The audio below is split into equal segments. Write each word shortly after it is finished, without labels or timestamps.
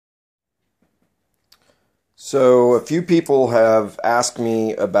So a few people have asked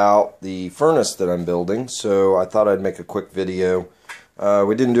me about the furnace that I'm building, so I thought I'd make a quick video.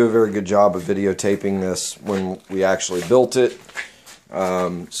 We didn't do a very good job of videotaping this when we actually built it,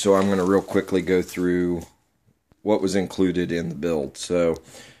 so I'm going to real quickly go through what was included in the build. So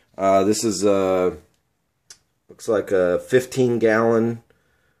this is looks like a 15-gallon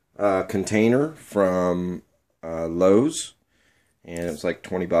container from Lowe's, and it was like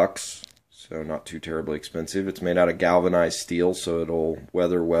 20 bucks. So not too terribly expensive. It's made out of galvanized steel, so it'll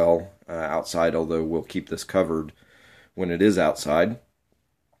weather well outside, although we'll keep this covered when it is outside.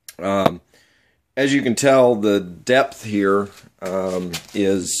 As you can tell, the depth here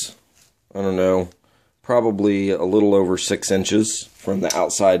is, I don't know, probably a little over 6 inches from the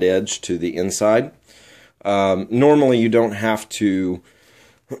outside edge to the inside. Normally you don't have to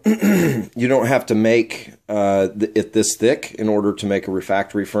make it this thick in order to make a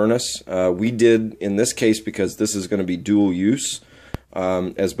refractory furnace. We did in this case because this is going to be dual use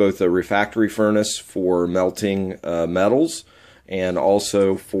as both a refractory furnace for melting metals and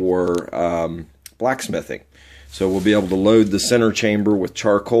also for blacksmithing. So we'll be able to load the center chamber with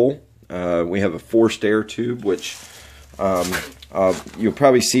charcoal. We have a forced air tube, which you'll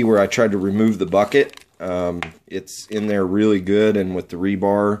probably see where I tried to remove the bucket. It's in there really good, and with the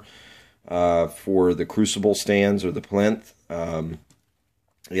rebar for the crucible stands or the plinth,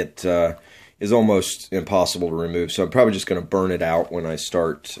 it is almost impossible to remove. So I'm probably just going to burn it out when I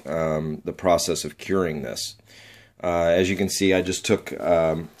start the process of curing this. As you can see, I just took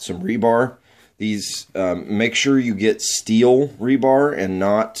some rebar. These, make sure you get steel rebar and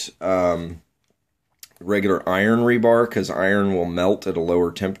not regular iron rebar, because iron will melt at a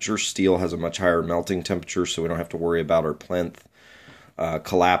lower temperature. Steel has a much higher melting temperature, so we don't have to worry about our plinth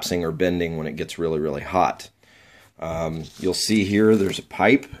collapsing or bending when it gets really, really hot. You'll see here there's a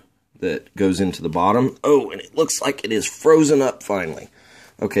pipe that goes into the bottom. Oh, and it looks like it is frozen up finally.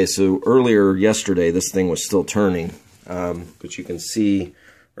 Okay, so earlier yesterday this thing was still turning, but you can see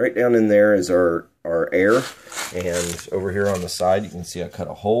right down in there is our air, and over here on the side you can see I cut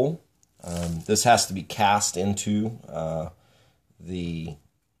a hole. This has to be cast into the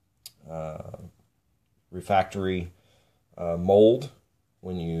refractory mold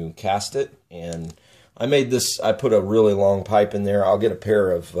when you cast it, and I made this. I put a really long pipe in there. I'll get a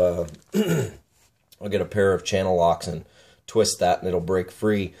pair of channel locks and twist that, and it'll break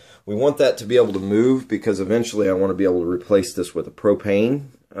free. We want that to be able to move because eventually I want to be able to replace this with a propane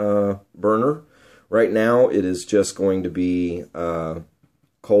burner. Right now it is just going to be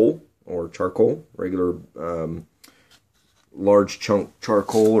coal or charcoal, regular large chunk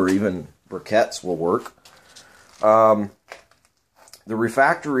charcoal, or even briquettes will work. The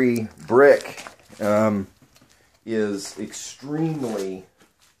refractory brick is extremely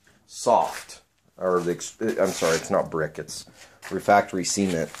soft, or I'm sorry, it's not brick, it's refractory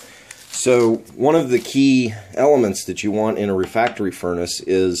cement. So one of the key elements that you want in a refractory furnace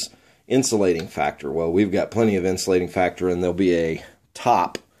is insulating factor. Well, we've got plenty of insulating factor, and there'll be a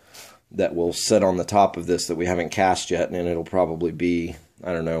top that will sit on the top of this that we haven't cast yet, and it'll probably be,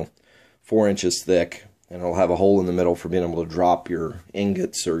 I don't know, 4 inches thick, and it'll have a hole in the middle for being able to drop your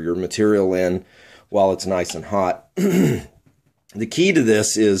ingots or your material in while it's nice and hot. The key to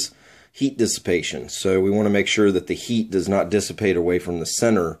this is heat dissipation, so we want to make sure that the heat does not dissipate away from the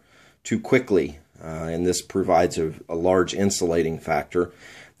center too quickly, and this provides a large insulating factor.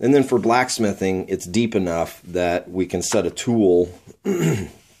 And then for blacksmithing, it's deep enough that we can set a tool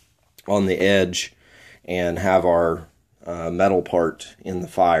on the edge and have our metal part in the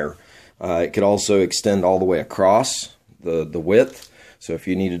fire. It could also extend all the way across the width. So if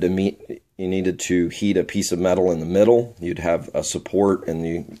you needed to heat a piece of metal in the middle, you'd have a support, and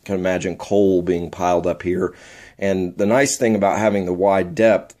you can imagine coal being piled up here. And the nice thing about having the wide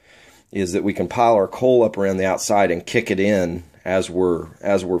depth is that we can pile our coal up around the outside and kick it in as we're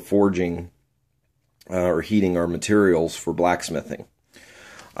forging or heating our materials for blacksmithing.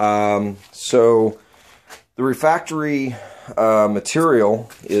 So the refractory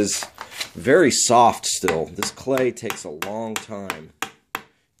material is very soft still. This clay takes a long time.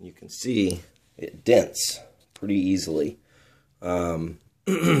 You can see it dents pretty easily. So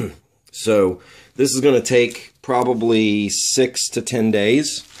this is going to take probably 6 to 10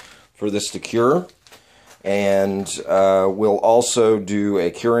 days for this to cure, and we'll also do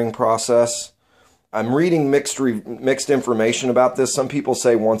a curing process. I'm reading mixed information about this. Some people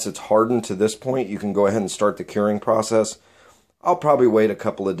say once it's hardened to this point, you can go ahead and start the curing process. I'll probably wait a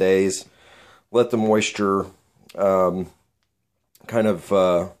couple of days, let the moisture kind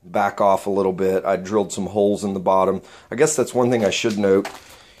of back off a little bit. I drilled some holes in the bottom. I guess that's one thing I should note,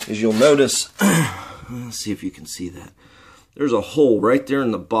 is you'll notice let's see if you can see that. There's a hole right there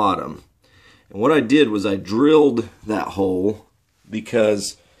in the bottom. And what I did was I drilled that hole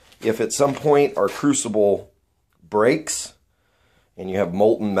because if at some point our crucible breaks and you have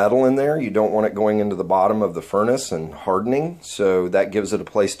molten metal in there, you don't want it going into the bottom of the furnace and hardening. So that gives it a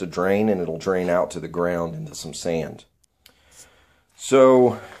place to drain, and it'll drain out to the ground into some sand.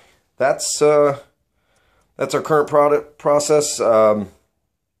 So that's our current process. The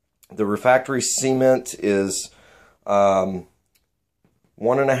refractory cement is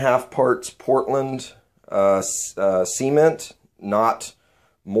 1.5 parts Portland cement, not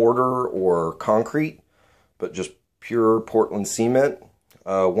mortar or concrete, but just pure Portland cement.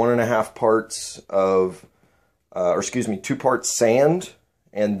 1.5 parts of, 2 parts sand,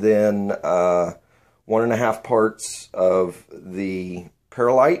 and then 1.5 parts of the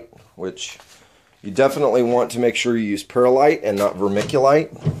perlite, which you definitely want to make sure you use perlite and not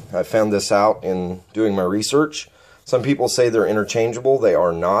vermiculite. I found this out in doing my research. Some people say they're interchangeable. They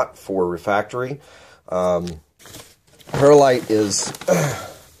are not for refractory. Perlite is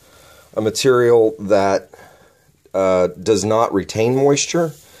a material that does not retain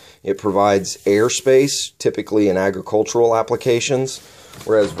moisture. It provides airspace, typically in agricultural applications,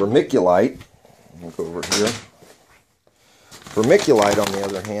 whereas vermiculite, I'll go over here. Vermiculite, on the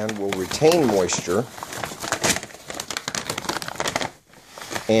other hand, will retain moisture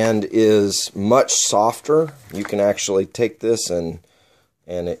and is much softer. You can actually take this and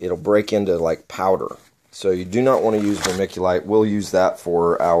it'll break into like powder. So you do not want to use vermiculite. We'll use that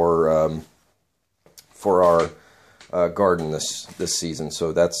for our garden this season,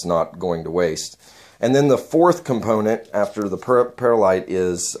 so that's not going to waste. And then the fourth component after the perlite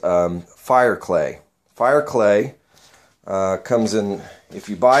is fire clay. Fire clay comes in, if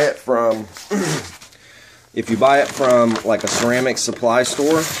you buy it from like a ceramic supply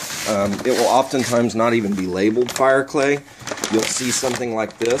store, it will oftentimes not even be labeled fire clay. You'll see something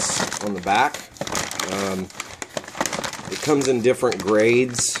like this on the back. It comes in different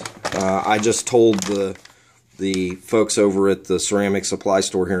grades. I just told the folks over at the ceramic supply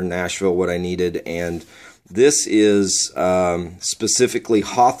store here in Nashville what I needed, and this is specifically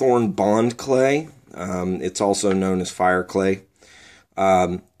Hawthorne Bond clay. It's also known as fire clay.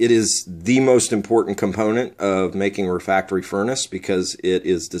 It is the most important component of making a refractory furnace because it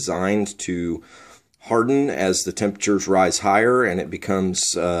is designed to harden as the temperatures rise higher, and it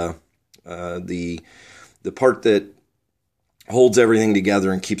becomes the part that holds everything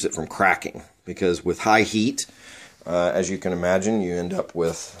together and keeps it from cracking. Because with high heat, as you can imagine, you end up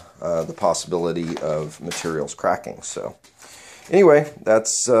with the possibility of materials cracking. So anyway,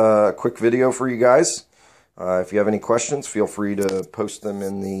 that's a quick video for you guys. If you have any questions, feel free to post them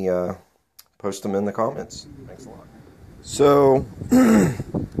in the comments. Thanks a lot. So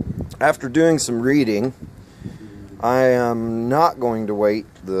after doing some reading, I am not going to wait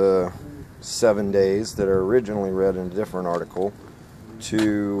the 7 days that I originally read in a different article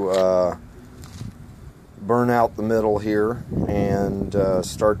to burn out the middle here and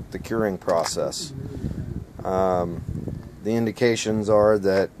start the curing process. The indications are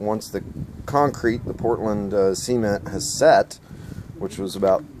that once the concrete, the Portland cement, has set, which was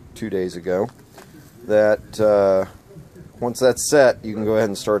about 2 days ago, that once that's set, you can go ahead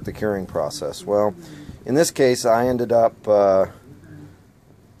and start the curing process. Well, in this case, I ended up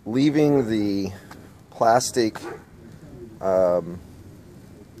leaving the plastic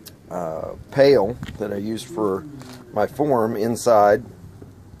pail that I used for my form inside.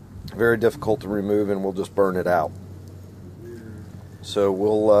 Very difficult to remove, and we'll just burn it out. So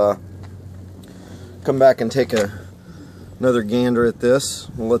we'll come back and take another gander at this.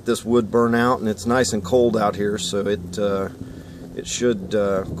 We'll let this wood burn out, and it's nice and cold out here, so it should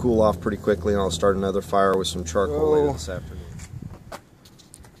cool off pretty quickly, and I'll start another fire with some charcoal later this afternoon.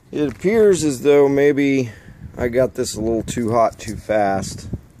 It appears as though maybe I got this a little too hot too fast,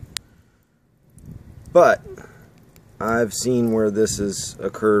 but I've seen where this has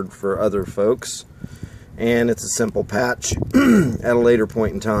occurred for other folks, and it's a simple patch at a later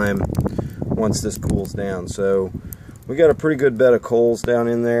point in time once this cools down. So we got a pretty good bed of coals down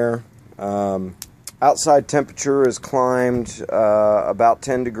in there. Outside temperature has climbed about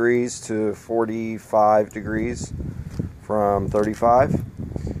 10 degrees to 45 degrees from 35.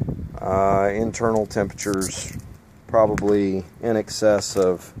 Internal temperatures probably in excess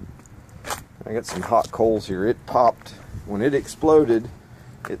of, I got some hot coals here. It popped when it exploded.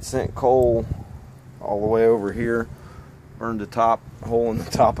 It sent coal all the way over here, burned the top hole in the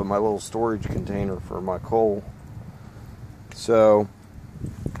top of my little storage container for my coal. So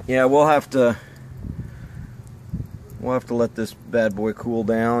yeah, we'll have to let this bad boy cool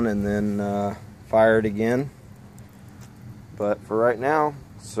down and then fire it again. But for right now,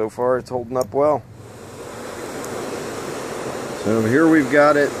 so far it's holding up well. So here we've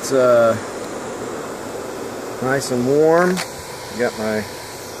got it nice and warm. Got my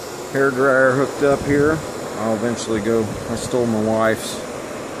hair dryer hooked up here. I'll eventually go, I stole my wife's.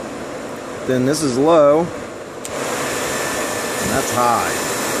 Then this is low, and that's high.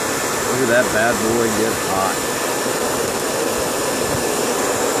 Look at that bad boy get hot.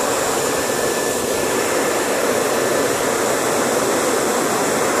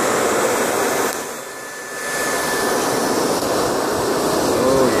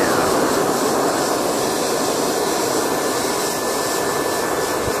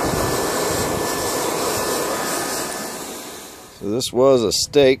 So this was a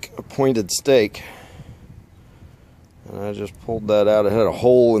steak, a pointed steak, and I just pulled that out. It had a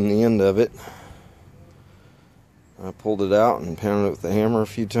hole in the end of it. I pulled it out and pounded it with the hammer a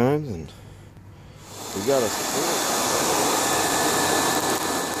few times, and we got a steak.